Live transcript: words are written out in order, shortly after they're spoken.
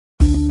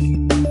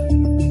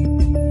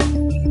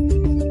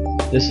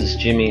This is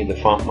Jimmy the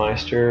Font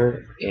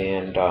Meister,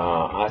 and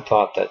I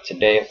thought that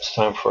today it's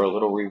time for a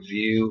little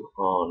review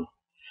on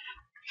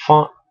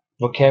font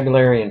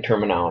vocabulary and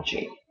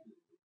terminology.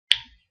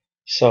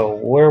 So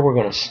where we're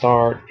going to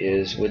start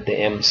is with the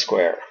M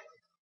square.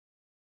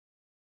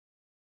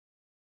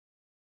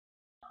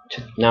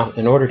 Now,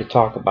 in order to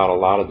talk about a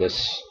lot of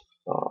this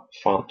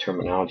font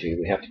terminology,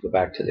 we have to go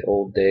back to the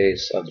old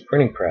days of the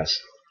printing press.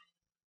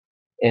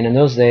 And in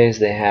those days,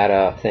 they had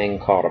a thing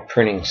called a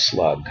printing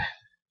slug,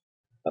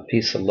 a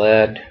piece of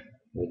lead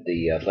with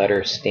the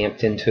letter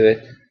stamped into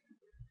it,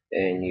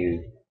 and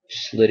you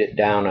slid it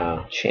down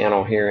a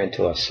channel here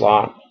into a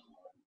slot,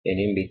 and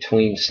in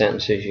between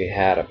sentences you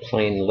had a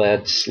plain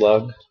lead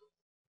slug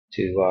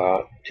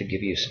to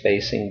give you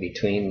spacing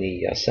between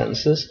the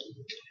sentences.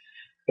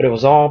 But it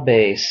was all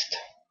based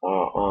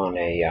on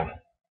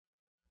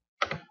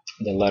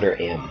the letter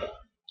M.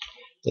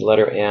 The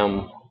letter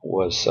M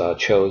was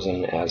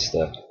chosen as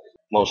the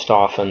most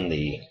often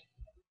the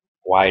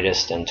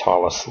widest and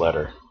tallest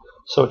letter,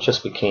 so it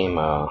just became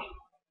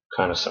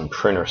kind of some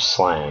printer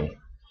slang,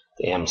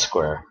 the M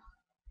square.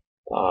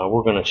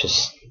 We're going to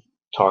just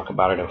talk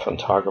about it in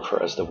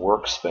Fontographer as the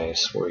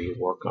workspace where you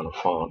work on a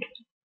font.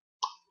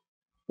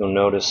 You'll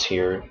notice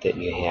here that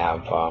you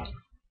have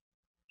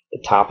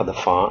the top of the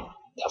font,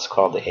 that's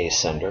called the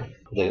ascender.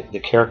 The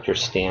character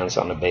stands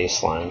on the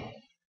baseline,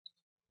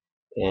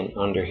 and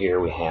under here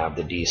we have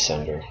the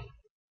descender.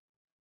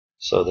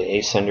 So the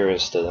ascender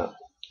is the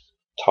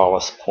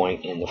tallest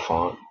point in the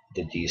font,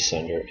 the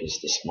descender is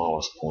the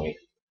smallest point.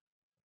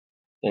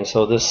 And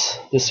so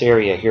this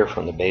area here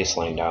from the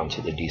baseline down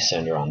to the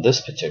descender on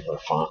this particular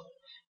font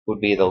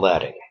would be the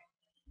leading.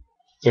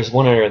 There's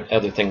one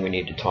other thing we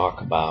need to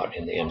talk about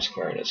in the M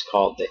square, and it's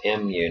called the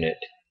M unit.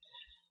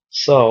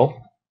 So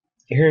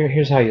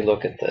here's how you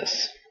look at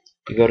this.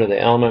 You go to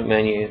the element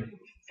menu,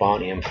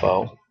 font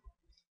info,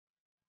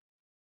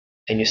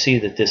 and you see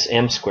that this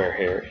M square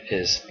here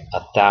is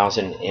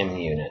 1,000 M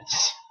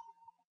units.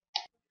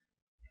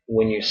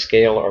 When you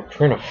scale or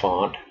print a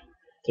font,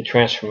 the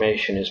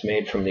transformation is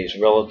made from these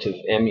relative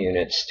M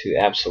units to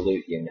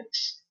absolute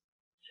units.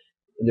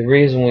 The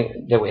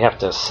reason that we have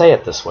to say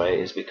it this way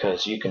is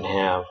because you can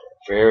have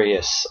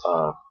various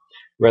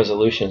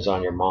resolutions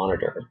on your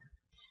monitor.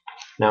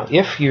 Now,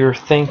 if you're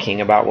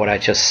thinking about what I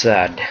just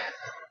said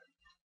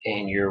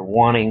and you're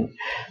wanting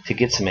to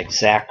get some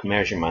exact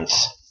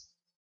measurements,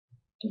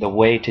 the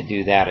way to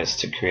do that is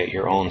to create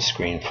your own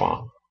screen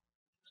font.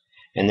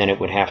 And then it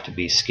would have to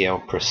be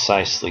scaled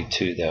precisely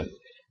to the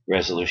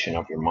resolution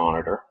of your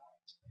monitor.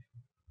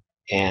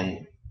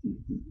 And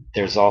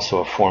there's also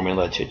a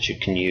formula that you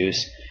can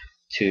use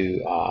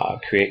to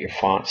create your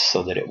fonts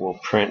so that it will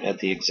print at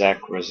the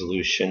exact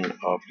resolution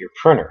of your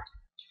printer.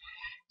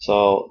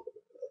 So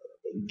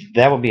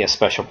that would be a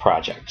special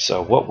project.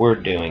 So what we're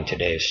doing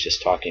today is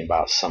just talking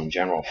about some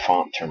general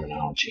font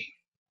terminology.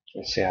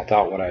 Let's see, I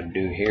thought what I'd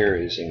do here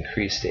is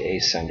increase the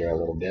ascender a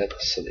little bit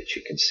so that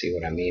you can see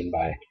what I mean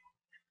by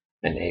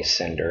an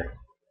ascender.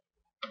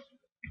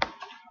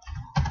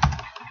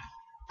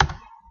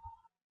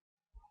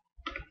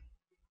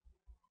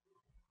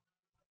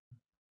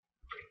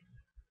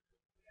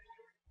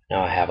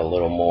 Now I have a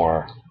little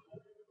more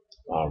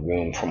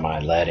room for my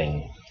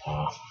leading.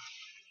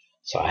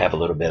 So I have a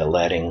little bit of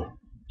leading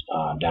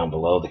down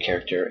below the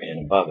character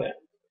and above it.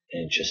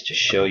 And just to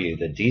show you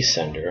the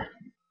descender,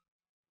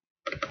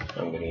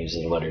 I'm going to use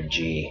the letter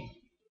G.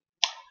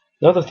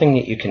 Another thing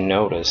that you can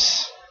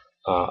notice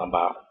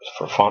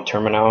for font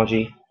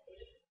terminology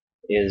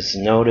is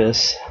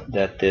notice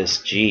that this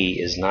G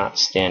is not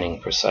standing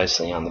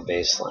precisely on the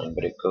baseline,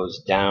 but it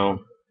goes down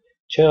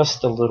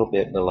just a little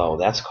bit below.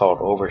 That's called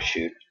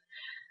overshoot.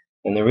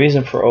 And the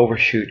reason for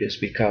overshoot is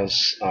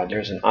because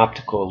there's an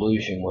optical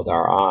illusion with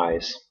our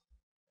eyes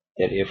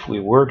that if we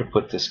were to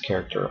put this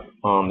character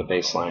on the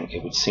baseline,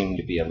 it would seem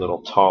to be a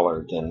little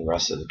taller than the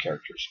rest of the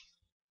characters.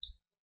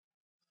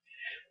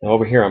 Now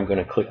over here I'm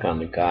going to click on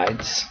the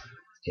guides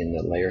in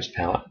the layers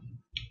palette,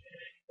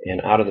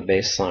 and out of the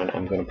baseline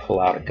I'm going to pull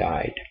out a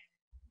guide.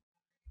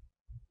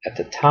 At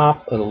the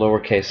top of the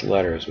lowercase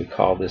letters we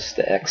call this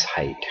the X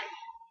height.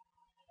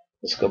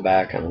 Let's go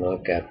back and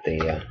look at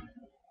the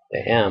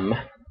M.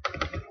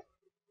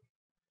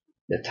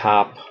 The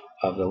top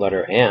of the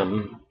letter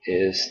M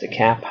is the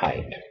cap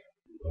height.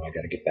 I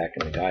got to get back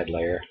in the guide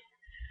layer,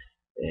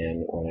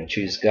 and when I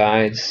choose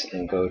guides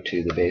and go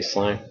to the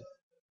baseline,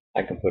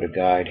 I can put a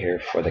guide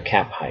here for the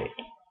cap height.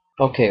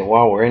 Okay,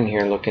 while we're in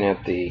here looking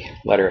at the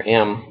letter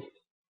M,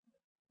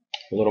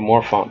 a little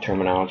more font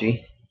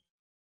terminology.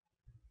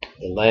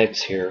 The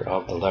legs here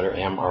of the letter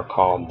M are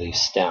called the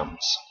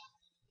stems.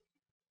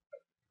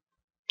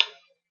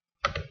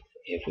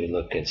 If we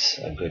look at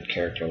a good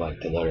character like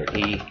the letter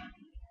E,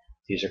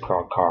 these are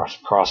called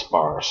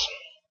crossbars.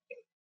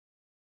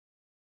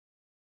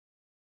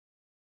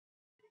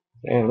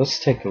 And let's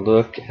take a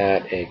look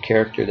at a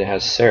character that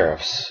has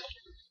serifs.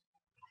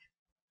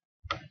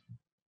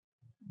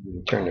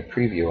 Turn the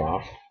preview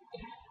off.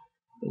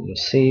 And you'll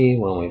see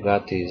when we've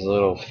got these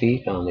little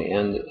feet on the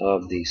end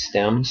of the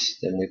stems,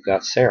 then we've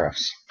got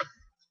serifs.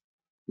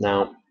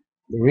 Now,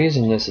 the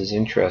reason this is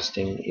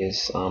interesting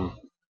is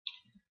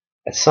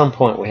at some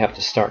point we have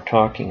to start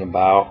talking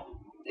about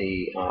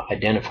the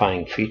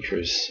identifying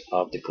features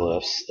of the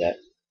glyphs that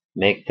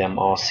make them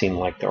all seem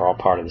like they're all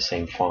part of the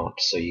same font.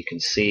 So you can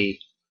see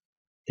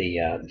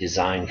the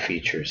design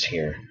features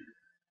here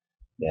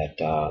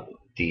that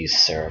these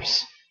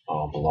serifs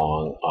all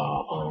belong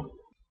on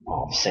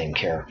all the same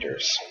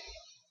characters.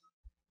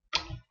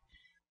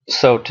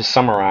 So to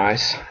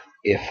summarize,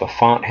 if a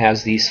font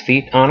has these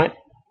feet on it,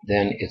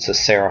 then it's a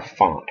serif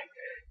font.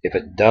 If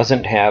it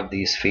doesn't have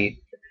these feet,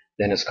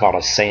 then it's called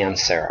a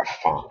sans serif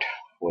font,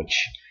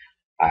 which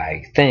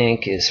I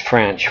think is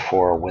French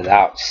for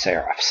without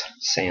serifs,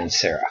 sans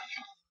serif.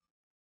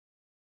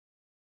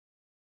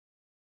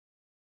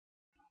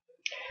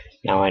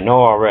 Now I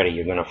know already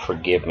you're going to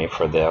forgive me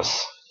for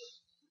this.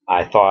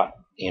 I thought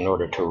in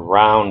order to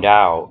round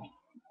out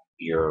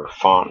your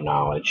font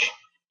knowledge,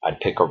 I'd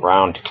pick a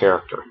round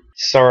character.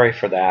 Sorry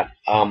for that.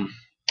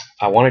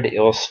 I wanted to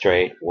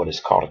illustrate what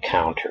is called a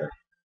counter.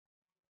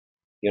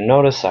 You'll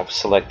notice I've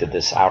selected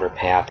this outer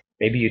path.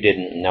 Maybe you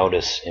didn't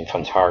notice in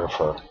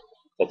Typography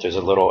that there's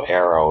a little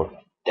arrow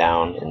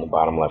down in the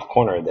bottom left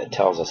corner that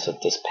tells us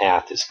that this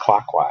path is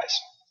clockwise.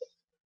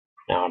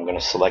 Now I'm going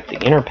to select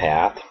the inner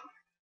path,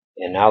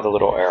 and now the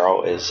little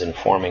arrow is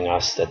informing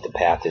us that the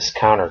path is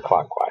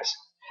counterclockwise.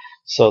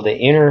 So the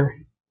inner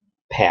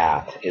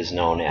path is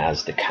known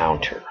as the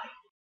counter.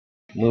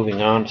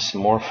 Moving on to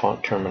some more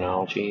font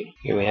terminology.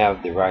 Here we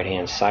have the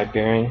right-hand side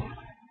bearing,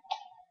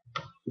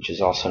 which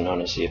is also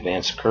known as the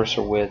advanced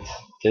cursor width.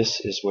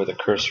 This is where the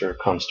cursor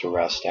comes to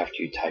rest after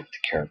you type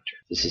the character.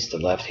 This is the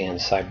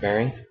left-hand side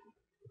bearing.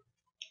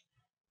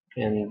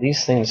 And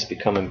these things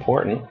become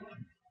important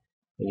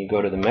when you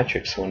go to the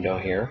metrics window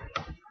here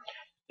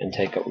and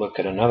take a look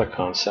at another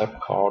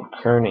concept called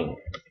kerning.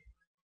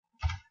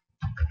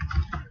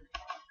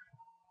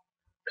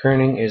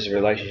 Kerning is a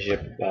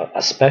relationship,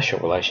 a special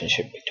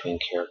relationship between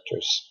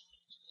characters.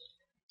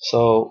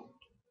 So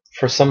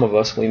for some of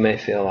us, we may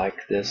feel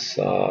like this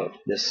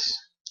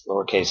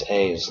lowercase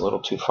a is a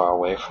little too far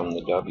away from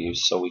the W,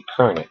 so we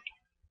kern it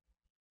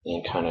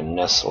and kind of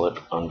nestle it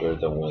under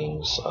the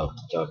wings of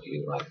the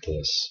W like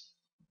this.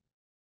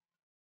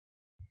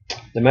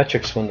 The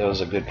metrics window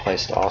is a good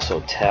place to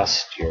also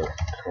test your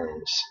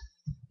kerns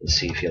and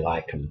see if you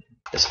like them.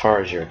 As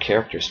far as your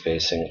character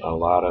spacing, a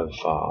lot of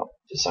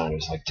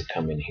designers like to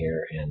come in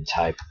here and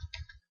type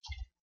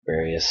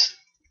various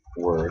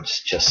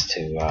words just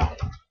to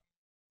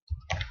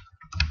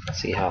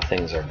see how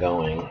things are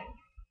going.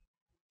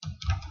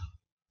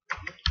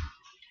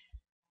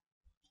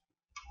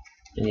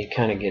 And you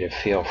kind of get a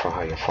feel for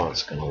how your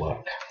font's going to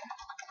look.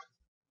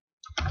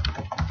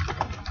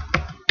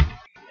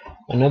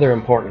 Another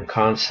important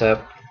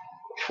concept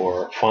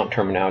for font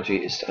terminology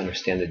is to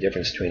understand the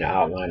difference between an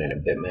outline and a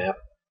bitmap.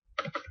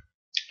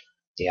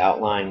 The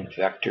outline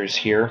vectors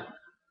here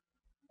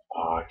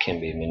can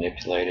be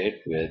manipulated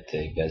with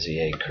the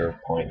Bezier curve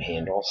point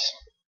handles.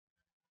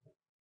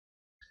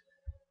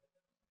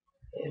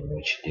 And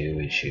what you do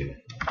is you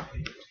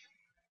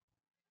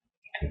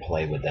can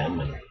play with them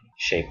and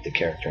shape the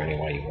character any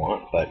way you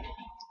want. But when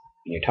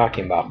you're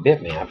talking about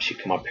bitmaps, you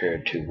come up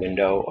here to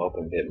Window,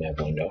 Open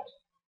Bitmap Window.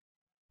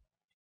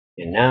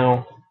 And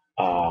now,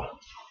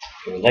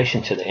 in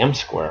relation to the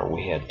M-square,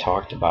 we had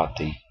talked about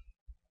the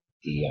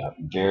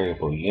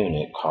variable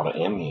unit called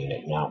an M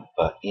unit now,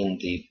 but in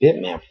the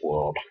bitmap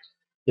world,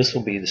 this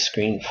will be the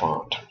screen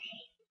font.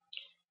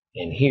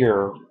 And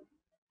here,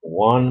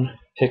 1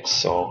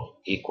 pixel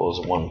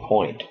equals 1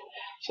 point.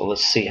 So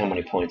let's see how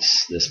many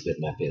points this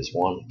bitmap is.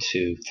 1,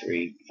 2,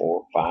 3,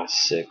 4, 5,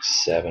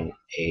 6, 7,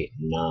 8,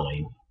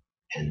 9,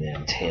 and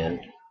then 10,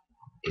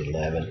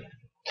 11,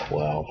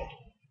 12,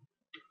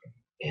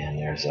 and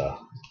there's a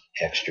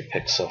extra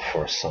pixel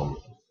for some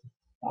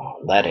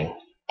leading.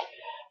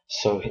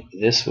 So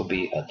this will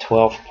be a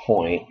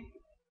 12-point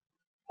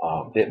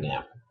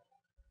bitmap.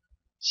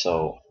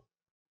 So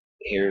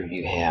here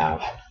you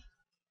have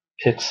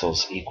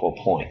pixels equal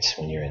points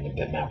when you're in the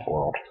bitmap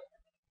world.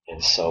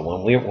 And so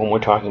when we're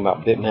talking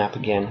about bitmap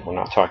again, we're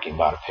not talking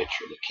about a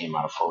picture that came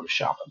out of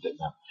Photoshop, a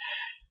bitmap.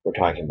 We're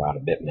talking about a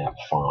bitmap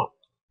font.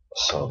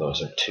 So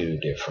those are two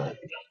different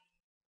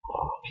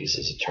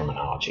pieces of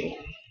terminology.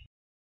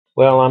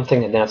 Well, I'm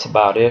thinking that's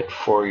about it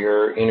for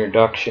your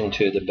introduction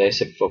to the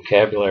basic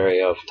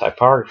vocabulary of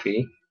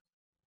typography.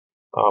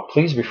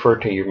 Please refer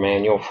to your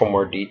manual for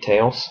more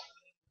details,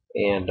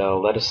 and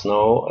let us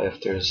know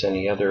if there's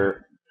any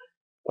other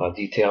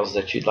details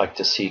that you'd like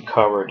to see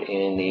covered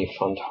in the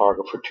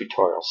Typography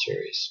tutorial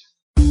series.